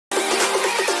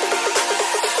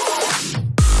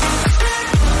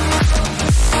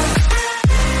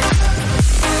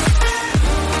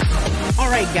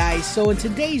So in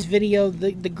today's video,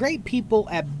 the great people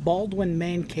at Baldwin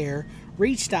Man Care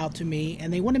reached out to me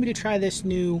and they wanted me to try this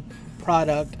new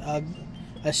product.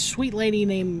 A sweet lady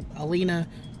named Alina,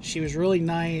 she was really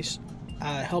nice,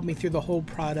 helped me through the whole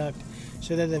product.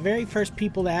 So they're the very first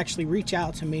people to actually reach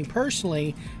out to me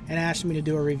personally and ask me to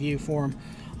do a review for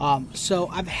them. So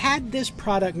I've had this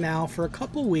product now for a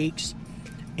couple weeks,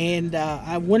 and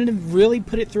I wanted to really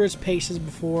put it through its paces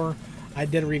before I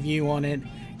did a review on it.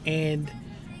 And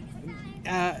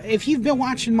if you've been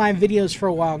watching my videos for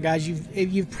a while, guys,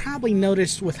 you've probably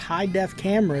noticed with high def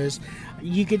cameras,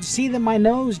 you could see that my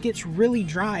nose gets really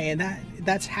dry, and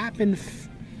that's happened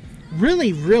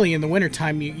really in the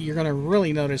wintertime. You're gonna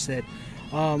really notice it.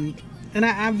 And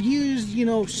I've used, you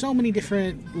know, so many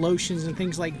different lotions and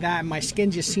things like that. My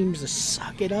skin just seems to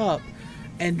suck it up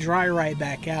and dry right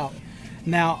back out.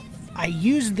 Now, I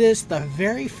used this the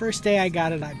very first day I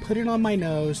got it. I put it on my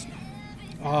nose,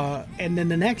 and then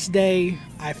the next day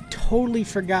I totally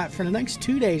forgot. For the next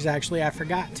 2 days, actually, I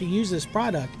forgot to use this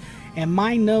product, and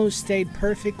my nose stayed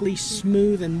perfectly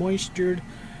smooth and moistured.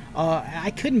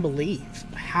 I couldn't believe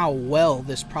how well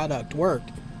this product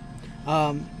worked.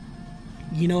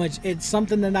 You know, it's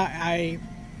something that I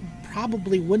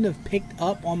probably wouldn't have picked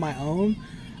up on my own,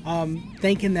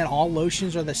 thinking that all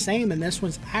lotions are the same, and this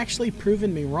one's actually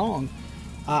proven me wrong.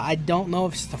 I don't know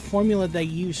if it's the formula they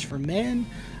use for men.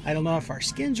 I don't know if our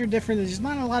skins are different. There's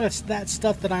not a lot of that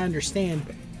stuff that I understand,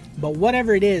 but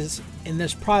whatever it is in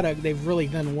this product, they've really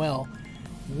done well.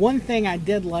 One thing I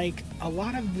did like, a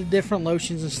lot of the different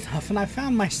lotions and stuff, and I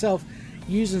found myself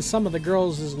using some of the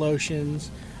girls'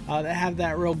 lotions that have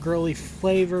that real girly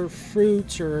flavor,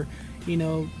 fruits, or, you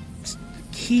know,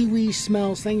 kiwi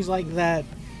smells, things like that.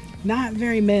 Not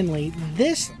very manly.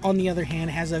 This, on the other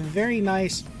hand, has a very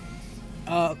nice,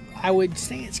 I would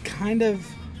say it's kind of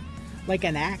like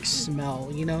an Axe smell,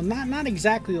 you know, not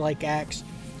exactly like Axe,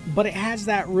 but it has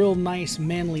that real nice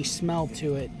manly smell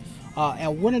to it.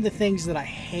 And one of the things that I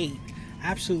hate,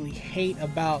 absolutely hate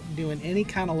about doing any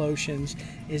kind of lotions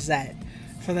is that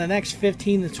for the next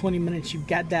 15 to 20 minutes, you've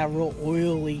got that real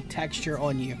oily texture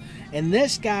on you. And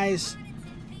this, guys,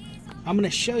 I'm going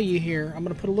to show you here. I'm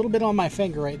going to put a little bit on my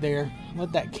finger right there.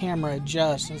 Let that camera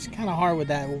adjust. It's kind of hard with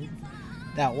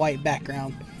that white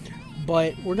background.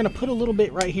 But we're going to put a little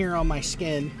bit right here on my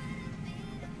skin.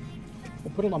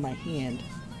 We'll put it on my hand.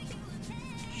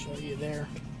 Show you there.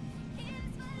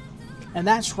 And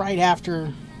that's right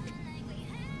after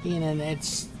being in.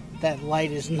 It's that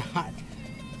light is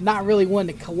not really one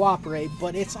to cooperate,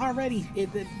 but it's already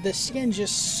the skin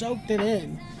just soaked it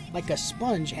in like a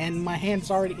sponge, and my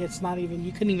hands already, it's not even,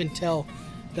 you couldn't even tell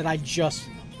that I just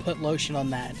put lotion on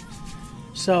that.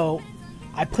 So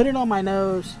I put it on my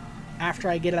nose after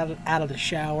I get out of the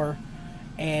shower,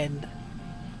 and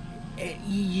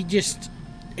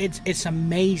it's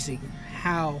amazing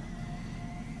how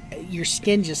your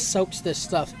skin just soaks this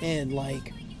stuff in,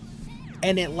 like,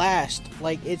 and it lasts.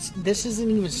 Like, this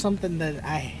isn't even something that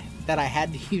I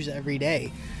had to use every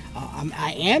day.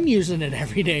 I am using it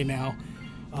every day now.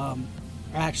 I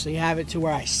actually have it to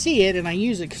where I see it and I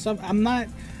use it, because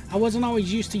I wasn't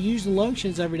always used to using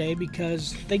lotions every day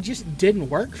because they just didn't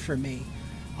work for me.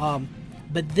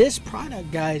 But this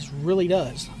product, guys, really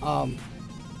does. I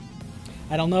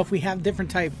don't know if we have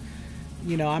different type,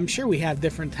 you know, I'm sure we have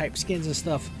different type skins and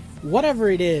stuff. Whatever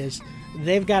it is,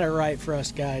 they've got it right for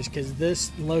us, guys, because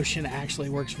this lotion actually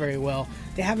works very well.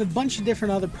 They have a bunch of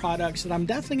different other products that I'm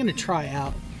definitely going to try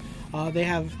out. They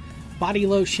have body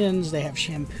lotions, they have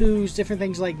shampoos, different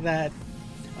things like that.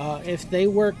 If they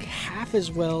work half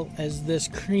as well as this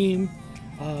cream,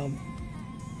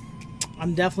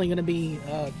 I'm definitely going to be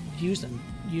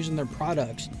using their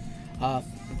products,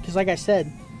 because like I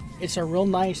said, it's a real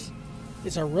nice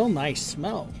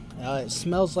smell. It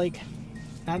smells like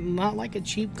not like a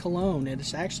cheap cologne.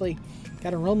 It's actually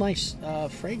got a real nice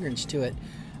fragrance to it.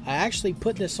 I actually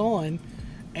put this on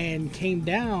and came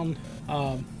down,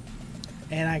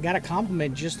 and I got a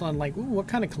compliment just on, like, ooh, what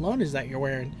kind of cologne is that you're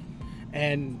wearing?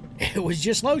 And it was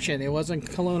just lotion. It wasn't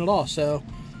cologne at all. So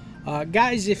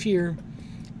guys, if you're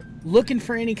looking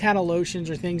for any kind of lotions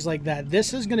or things like that,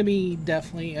 this is going to be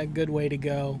definitely a good way to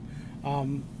go.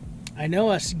 I know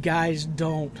us guys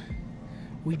don't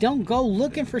go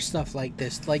looking for stuff like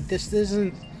this. Like, this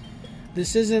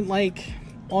isn't like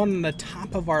on the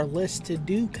top of our list to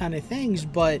do kind of things,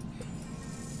 but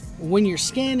when your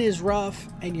skin is rough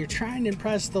and you're trying to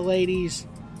impress the ladies,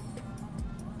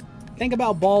 think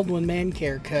about Baldwin Man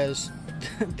Care, because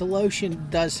the lotion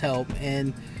does help,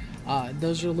 and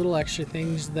those are little extra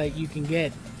things that you can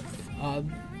get.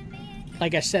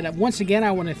 Like I said, once again,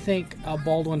 I want to thank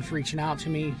Baldwin for reaching out to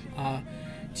me.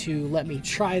 to let me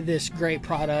try this great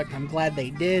product. I'm glad they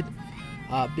did,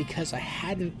 because I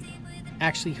hadn't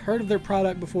actually heard of their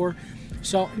product before.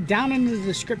 So down in the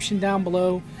description down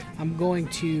below, I'm going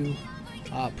to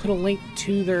put a link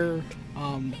to their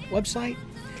website,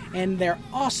 and they're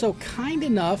also kind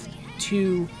enough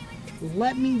to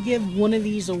let me give one of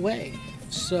these away.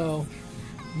 So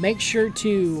make sure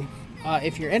to,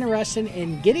 if you're interested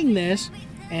in getting this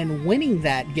and winning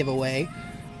that giveaway,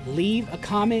 leave a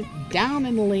comment down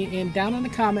in the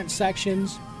comment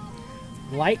sections.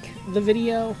 Like the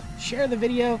video, share the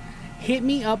video, hit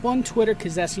me up on Twitter,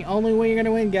 because that's the only way you're going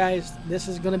to win, guys. This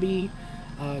is going to be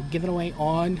given away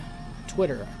on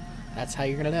Twitter. That's how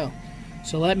you're going to know.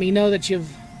 So let me know that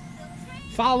you've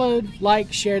followed,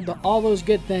 liked, shared, all those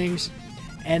good things,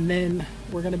 and then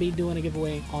we're going to be doing a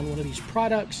giveaway on one of these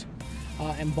products,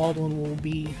 and Baldwin will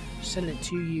be sending it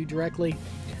to you directly.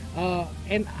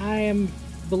 And I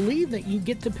believe that you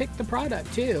get to pick the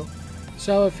product too.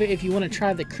 So if you want to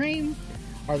try the cream,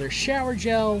 or their shower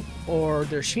gel, or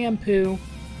their shampoo,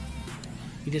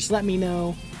 you just let me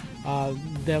know.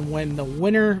 Then when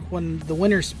the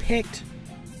winner's picked,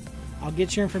 I'll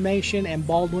get your information, and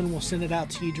Baldwin will send it out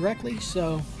to you directly.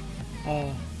 So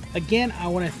again, I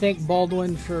want to thank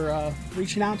Baldwin for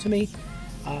reaching out to me.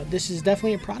 This is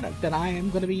definitely a product that I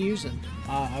am going to be using.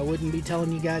 I wouldn't be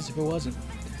telling you guys if it wasn't.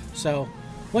 So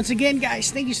once again,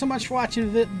 guys, thank you so much for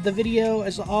watching the video.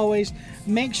 As always,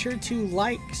 make sure to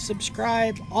like,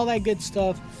 subscribe, all that good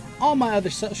stuff. All my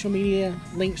other social media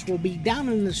links will be down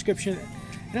in the description.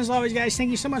 And as always, guys,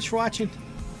 thank you so much for watching.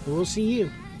 We'll see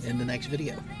you in the next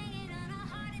video.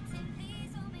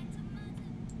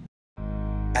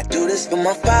 I do this for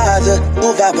my father,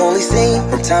 who I've only seen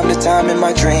from time to time in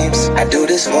my dreams. I do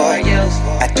this for you.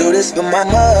 I do this for my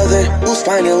mother, who's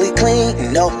finally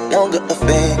clean, no longer a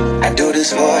fiend. I do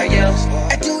this for you.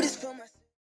 I do